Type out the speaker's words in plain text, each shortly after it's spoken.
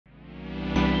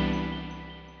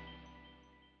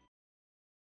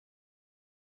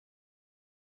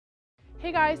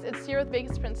Hey guys, it's Sierra with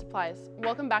Vegas Print Supplies.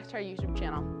 Welcome back to our YouTube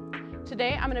channel.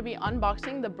 Today I'm going to be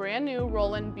unboxing the brand new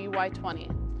Roland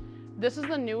BY-20. This is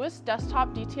the newest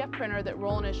desktop DTF printer that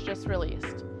Roland has just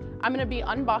released. I'm going to be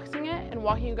unboxing it and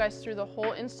walking you guys through the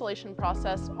whole installation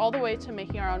process all the way to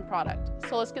making our own product.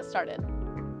 So let's get started.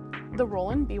 The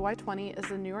Roland BY-20 is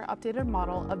the newer updated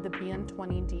model of the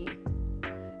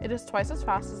BN-20D. It is twice as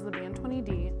fast as the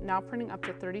BN-20D, now printing up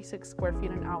to 36 square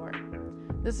feet an hour.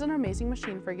 This is an amazing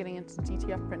machine for getting into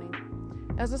DTF printing.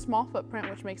 It has a small footprint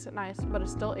which makes it nice, but is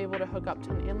still able to hook up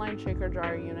to an inline shaker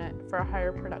dryer unit for a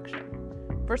higher production.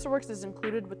 VersaWorks is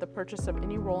included with the purchase of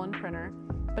any Roland printer,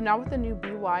 but now with the new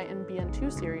BY and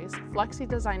BN2 series, Flexi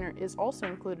Designer is also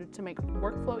included to make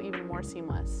workflow even more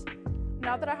seamless.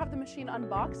 Now that I have the machine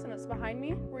unboxed and it's behind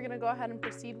me, we're going to go ahead and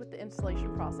proceed with the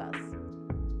installation process.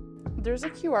 There's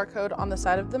a QR code on the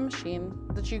side of the machine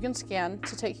that you can scan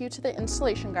to take you to the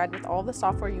installation guide with all the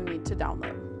software you need to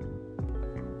download.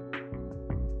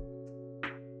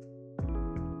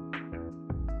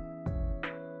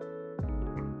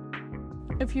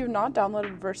 If you have not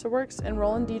downloaded VersaWorks and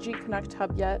Roland DG Connect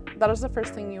Hub yet, that is the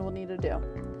first thing you will need to do.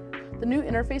 The new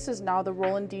interface is now the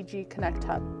Roland DG Connect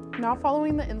Hub. Now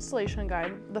following the installation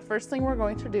guide, the first thing we're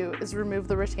going to do is remove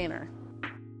the retainer.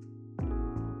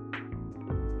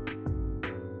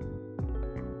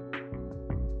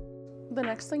 The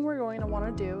next thing we're going to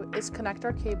want to do is connect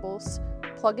our cables,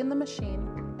 plug in the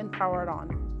machine, and power it on.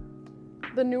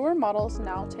 The newer models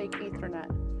now take Ethernet.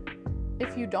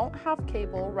 If you don't have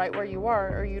cable right where you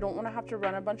are, or you don't want to have to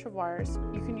run a bunch of wires,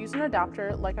 you can use an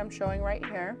adapter like I'm showing right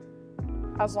here,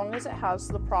 as long as it has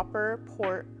the proper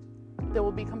port that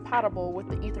will be compatible with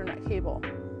the Ethernet cable.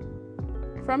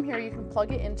 From here, you can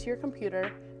plug it into your computer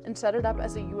and set it up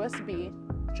as a USB,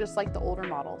 just like the older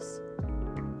models.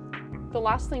 The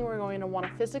last thing we're going to want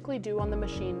to physically do on the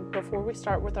machine before we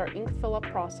start with our ink fill-up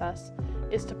process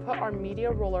is to put our media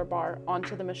roller bar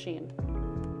onto the machine.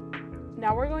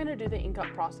 Now we're going to do the ink up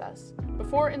process.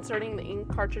 Before inserting the ink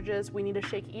cartridges, we need to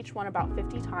shake each one about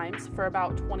 50 times for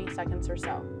about 20 seconds or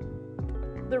so.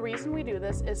 The reason we do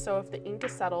this is so if the ink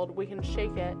is settled, we can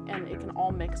shake it and it can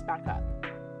all mix back up.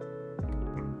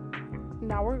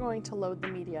 Now we're going to load the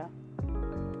media.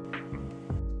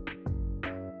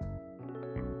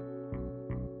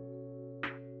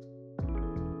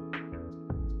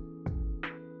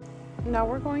 Now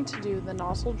we're going to do the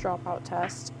nozzle dropout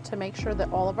test to make sure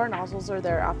that all of our nozzles are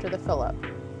there after the fill-up.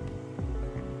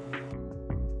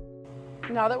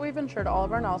 Now that we've ensured all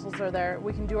of our nozzles are there,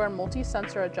 we can do our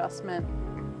multi-sensor adjustment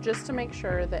just to make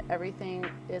sure that everything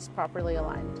is properly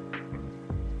aligned.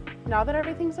 Now that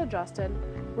everything's adjusted,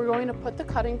 we're going to put the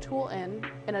cutting tool in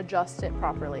and adjust it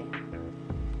properly.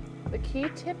 The key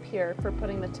tip here for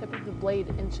putting the tip of the blade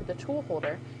into the tool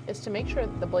holder is to make sure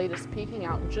that the blade is peeking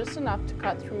out just enough to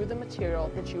cut through the material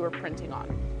that you are printing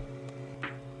on.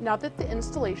 Now that the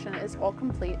installation is all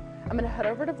complete, I'm going to head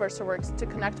over to VersaWorks to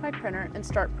connect my printer and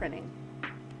start printing.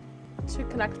 To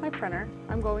connect my printer,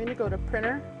 I'm going to go to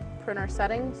Printer, Printer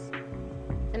Settings,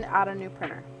 and add a new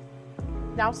printer.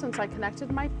 Now since I connected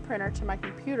my printer to my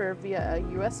computer via a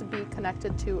USB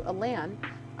connected to a LAN,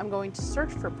 I'm going to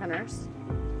search for printers.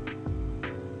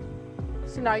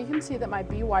 So now you can see that my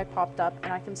BY popped up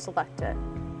and I can select it.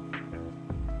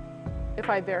 If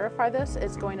I verify this,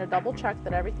 it's going to double check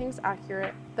that everything's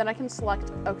accurate, then I can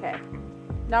select OK.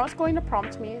 Now it's going to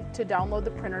prompt me to download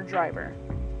the printer driver.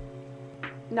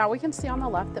 Now we can see on the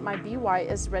left that my BY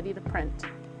is ready to print.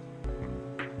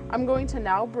 I'm going to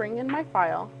now bring in my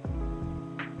file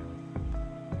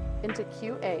into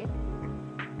QA.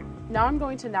 Now I'm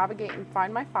going to navigate and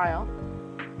find my file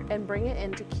and bring it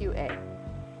into QA.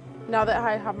 Now that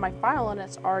I have my file and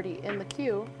it's already in the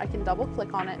queue, I can double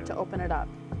click on it to open it up.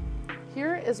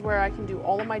 Here is where I can do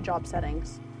all of my job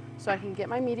settings. So I can get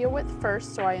my media width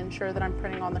first so I ensure that I'm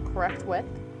printing on the correct width,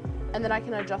 and then I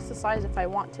can adjust the size if I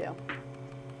want to.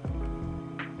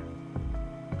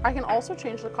 I can also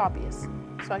change the copies.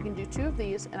 So I can do 2 of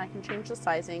these and I can change the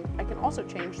sizing. I can also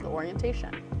change the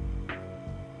orientation.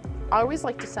 I always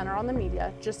like to center on the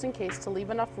media just in case to leave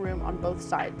enough room on both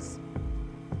sides.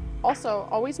 Also,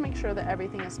 always make sure that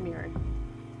everything is mirrored.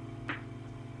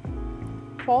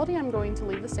 Quality I'm going to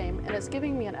leave the same, and it's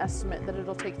giving me an estimate that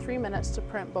it'll take 3 minutes to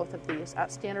print both of these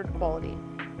at standard quality.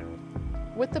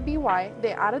 With the BY,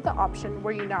 they added the option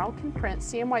where you now can print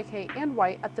CMYK and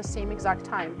white at the same exact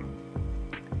time.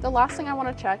 The last thing I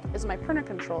want to check is my printer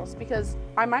controls because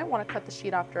I might want to cut the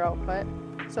sheet after output,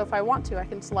 so if I want to, I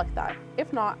can select that.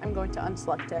 If not, I'm going to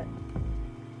unselect it.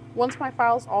 Once my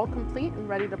file is all complete and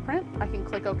ready to print, I can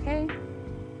click OK,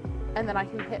 and then I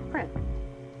can hit print.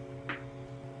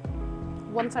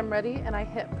 Once I'm ready and I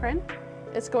hit print,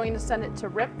 It's going to send it to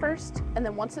rip first, and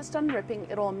then once it's done ripping,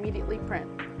 it'll immediately print.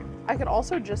 I could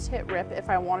also just hit rip if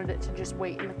I wanted it to just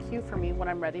wait in the queue for me when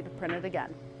I'm ready to print it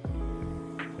again.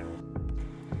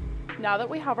 Now that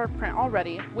we have our print all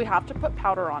ready, we have to put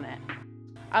powder on it.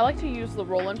 I like to use the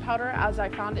Roland powder as I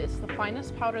found it's the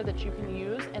finest powder that you can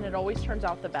use and it always turns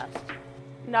out the best.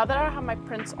 Now that I have my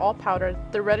prints all powdered,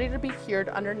 they're ready to be cured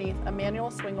underneath a manual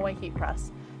swing away heat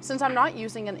press. Since I'm not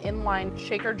using an inline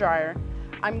shaker dryer,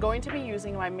 I'm going to be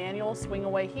using my manual swing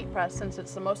away heat press since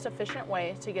it's the most efficient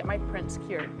way to get my prints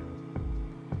cured.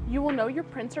 You will know your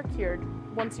prints are cured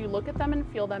once you look at them and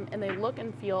feel them and they look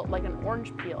and feel like an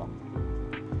orange peel.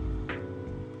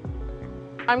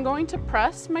 I'm going to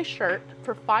press my shirt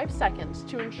for 5 seconds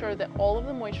to ensure that all of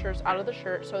the moisture is out of the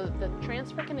shirt so that the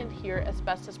transfer can adhere as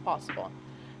best as possible.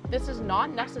 This is not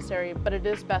necessary, but it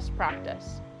is best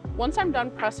practice. Once I'm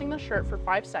done pressing the shirt for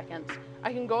 5 seconds,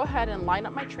 I can go ahead and line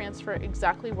up my transfer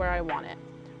exactly where I want it.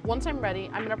 Once I'm ready,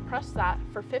 I'm going to press that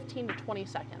for 15 to 20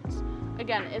 seconds.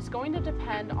 Again, it's going to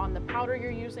depend on the powder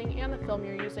you're using and the film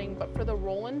you're using, but for the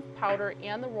Roland powder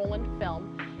and the Roland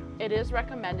film, it is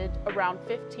recommended around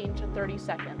 15 to 30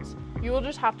 seconds. You will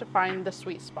just have to find the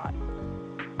sweet spot.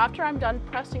 After I'm done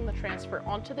pressing the transfer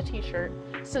onto the t-shirt,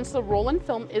 since the Roland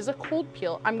film is a cold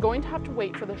peel, I'm going to have to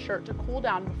wait for the shirt to cool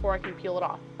down before I can peel it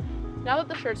off. Now that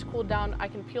the shirt's cooled down, I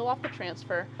can peel off the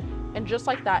transfer, and just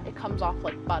like that, it comes off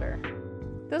like butter.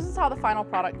 This is how the final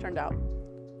product turned out.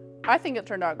 I think it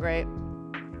turned out great.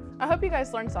 I hope you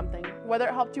guys learned something, whether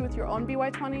it helped you with your own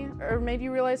BY-20 or made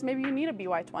you realize maybe you need a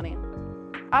BY-20.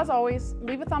 As always,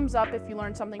 leave a thumbs up if you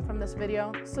learned something from this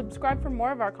video, subscribe for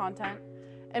more of our content,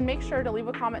 and make sure to leave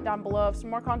a comment down below of some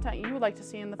more content you would like to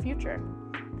see in the future.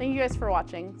 Thank you guys for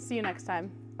watching. See you next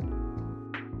time.